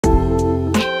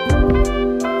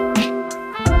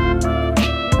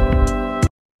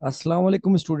अस्सलाम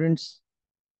वालेकुम students.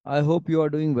 I hope you are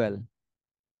doing well.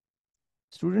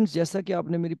 Students, जैसा कि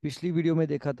आपने मेरी पिछली वीडियो में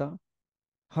देखा था,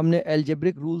 हमने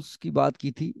एल्जेब्रिक रूल्स की बात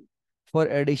की थी फॉर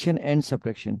एडिशन एंड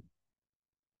सब्ट्रैक्शन।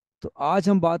 तो आज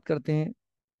हम बात करते हैं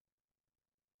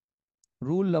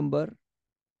रूल नंबर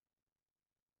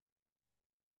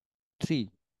 3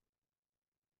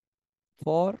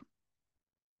 फॉर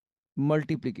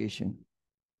मल्टीप्लिकेशन।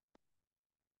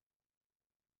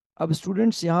 अब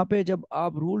स्टूडेंट्स, यहाँ पे जब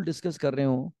आप रूल डिस्कस कर रहे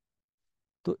हो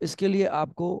तो इसके लिए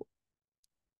आपको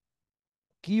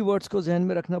कीवर्ड्स को जहन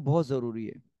में रखना बहुत ज़रूरी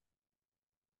है।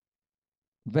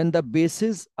 When the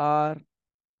basis are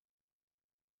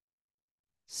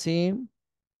same,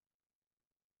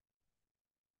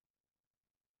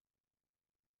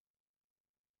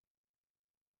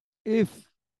 if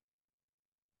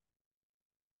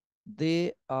they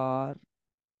are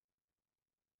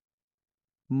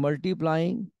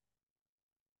multiplying,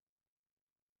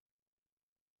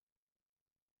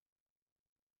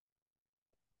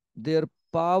 their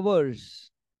powers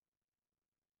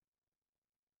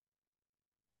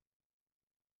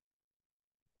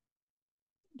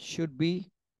should be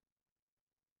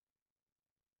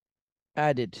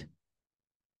added।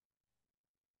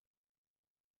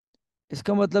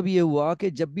 इसका मतलब ये हुआ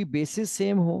कि जब भी बेसिस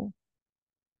सेम हो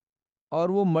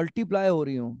और वो मल्टीप्लाई हो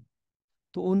रही हो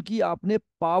तो उनकी आपने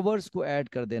पावर्स को ऐड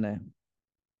कर देना है।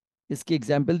 इसकी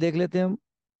एग्जाम्पल देख लेते हैं हम,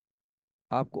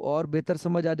 आपको और बेहतर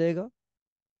समझ आ जाएगा।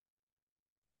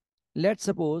 Let's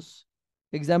suppose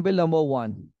example number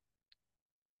 1,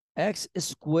 x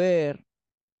square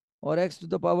और x to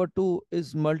the power 2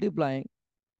 is multiplying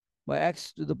by x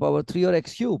to the power 3 or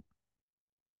x cube.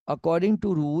 According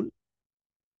to rule,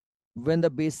 when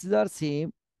the bases are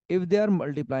same, if they are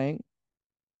multiplying,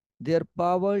 their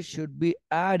power should be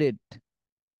added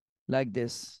like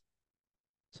this.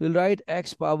 So we'll write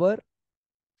x power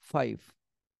 5।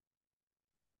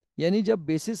 यानी जब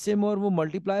basis same और वो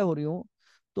multiply हो रही हो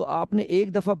तो आपने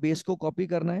एक दफा बेस को कॉपी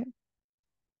करना है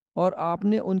और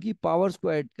आपने उनकी पावर्स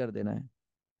को ऐड कर देना है,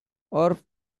 और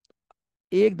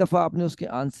एक दफा आपने उसके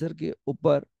आंसर के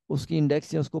ऊपर उसकी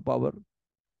इंडेक्स या उसको पावर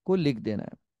को लिख देना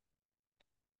है।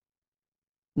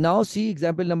 Now see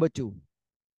example number 2।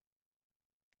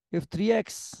 If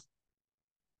 3x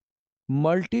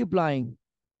multiplying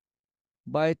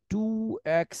by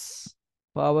 2x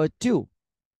power 2,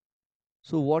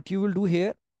 so what you will do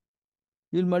here,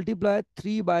 you will multiply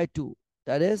 3 by 2,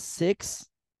 that is 6,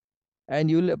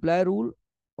 and you will apply rule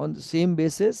on the same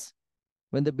basis.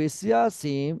 When the bases are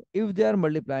same, if they are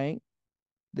multiplying,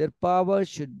 their power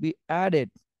should be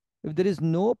added. If there is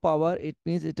no power, it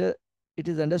means it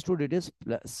is understood it is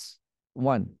plus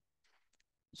 1.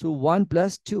 So 1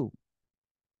 plus 2.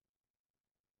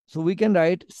 So we can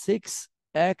write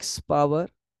 6x power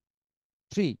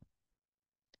 3.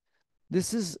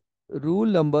 This is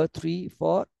rule number 3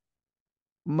 for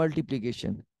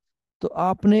multiplication. तो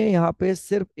आपने यहाँ पे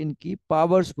सिर्फ इनकी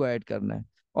powers को add करना है,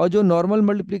 और जो नॉर्मल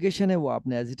मल्टीप्लिकेशन है वो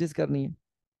आपने एज इट इज करनी है।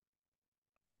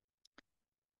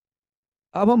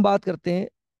 अब हम बात करते हैं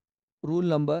रूल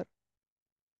नंबर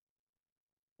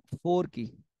 4 की।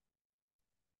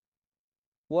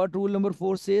 What rule number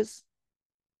 4 says?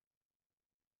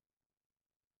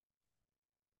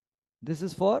 This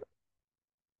is for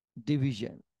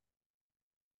division.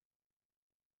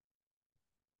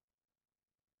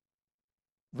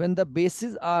 When the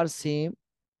basis are same,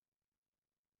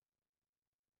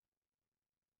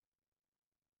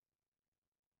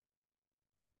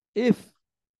 if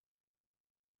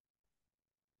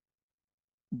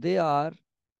they are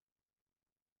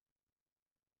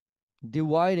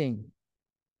dividing,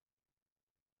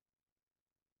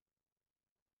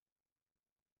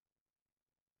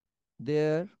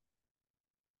 their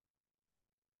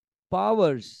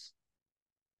powers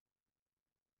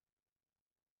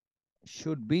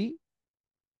should be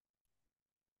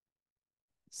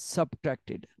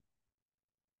subtracted.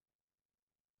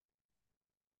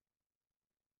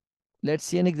 Let's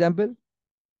see an example.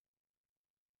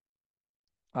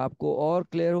 आपको और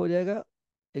क्लियर हो जाएगा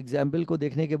एग्जाम्पल को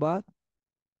देखने के बाद।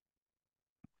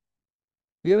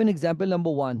 We have an example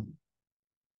number 1.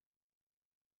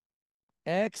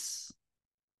 X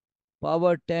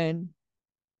power 10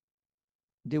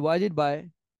 divided by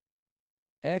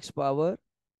x power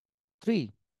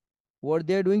 3. What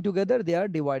they are doing together? They are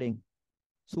dividing.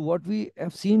 So what we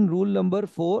have seen, rule number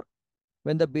 4,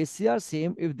 when the bases are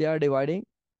same, if they are dividing,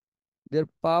 their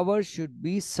power should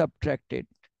be subtracted.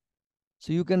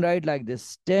 So you can write like this: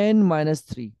 10 minus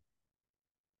 3.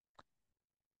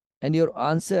 And your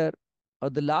answer or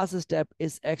the last step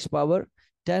is x power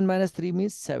 10 minus 3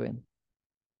 means 7.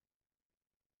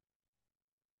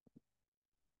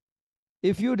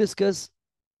 If you discuss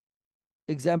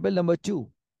example number 2,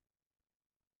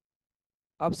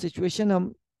 अब situation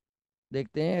हम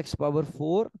देखते हैं। X power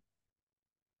 4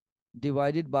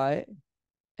 divided by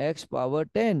x power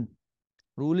 10,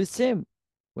 rule is same.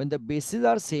 When the bases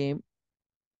are same,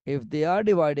 if they are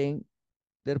dividing,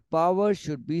 their power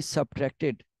should be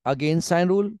subtracted. Again sign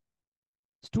rule.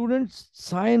 Students,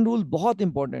 sine rule बहुत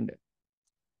important है।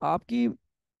 आपकी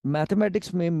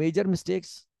mathematics में major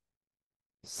mistakes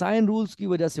sign rules की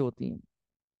वजह से होती हैं।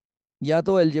 या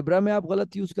तो अलजेब्रा में आप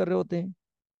गलत यूज कर रहे होते हैं,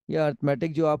 या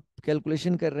अर्थमेटिक जो आप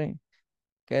कैलकुलेशन कर रहे हैं,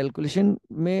 कैलकुलेशन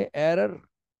में एरर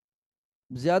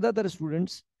ज्यादातर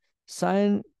स्टूडेंट्स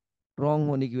साइन रॉन्ग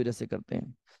होने की वजह से करते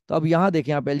हैं। तो अब यहां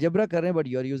देखें, आप अलजेब्रा कर रहे हैं but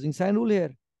you are using sine rule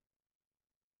hair.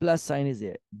 Plus sign is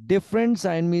here, different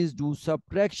sign means do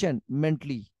subtraction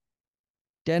mentally.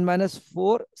 10 minus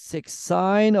 4 6,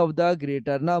 sign of the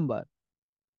greater number.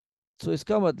 सो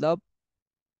इसका मतलब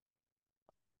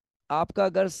आपका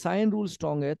अगर साइन रूल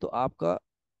स्ट्रांग है तो आपका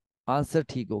आंसर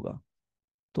ठीक होगा।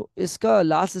 तो इसका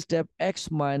लास्ट स्टेप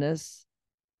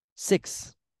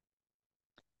x-6।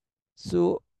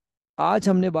 सो आज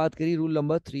हमने बात करी रूल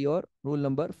नंबर 3 और rule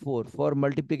number 4 for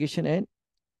multiplication and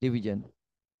division.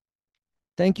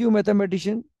 Thank you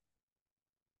mathematician,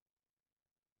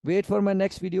 wait for my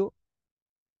next video,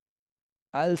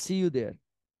 I will see you there.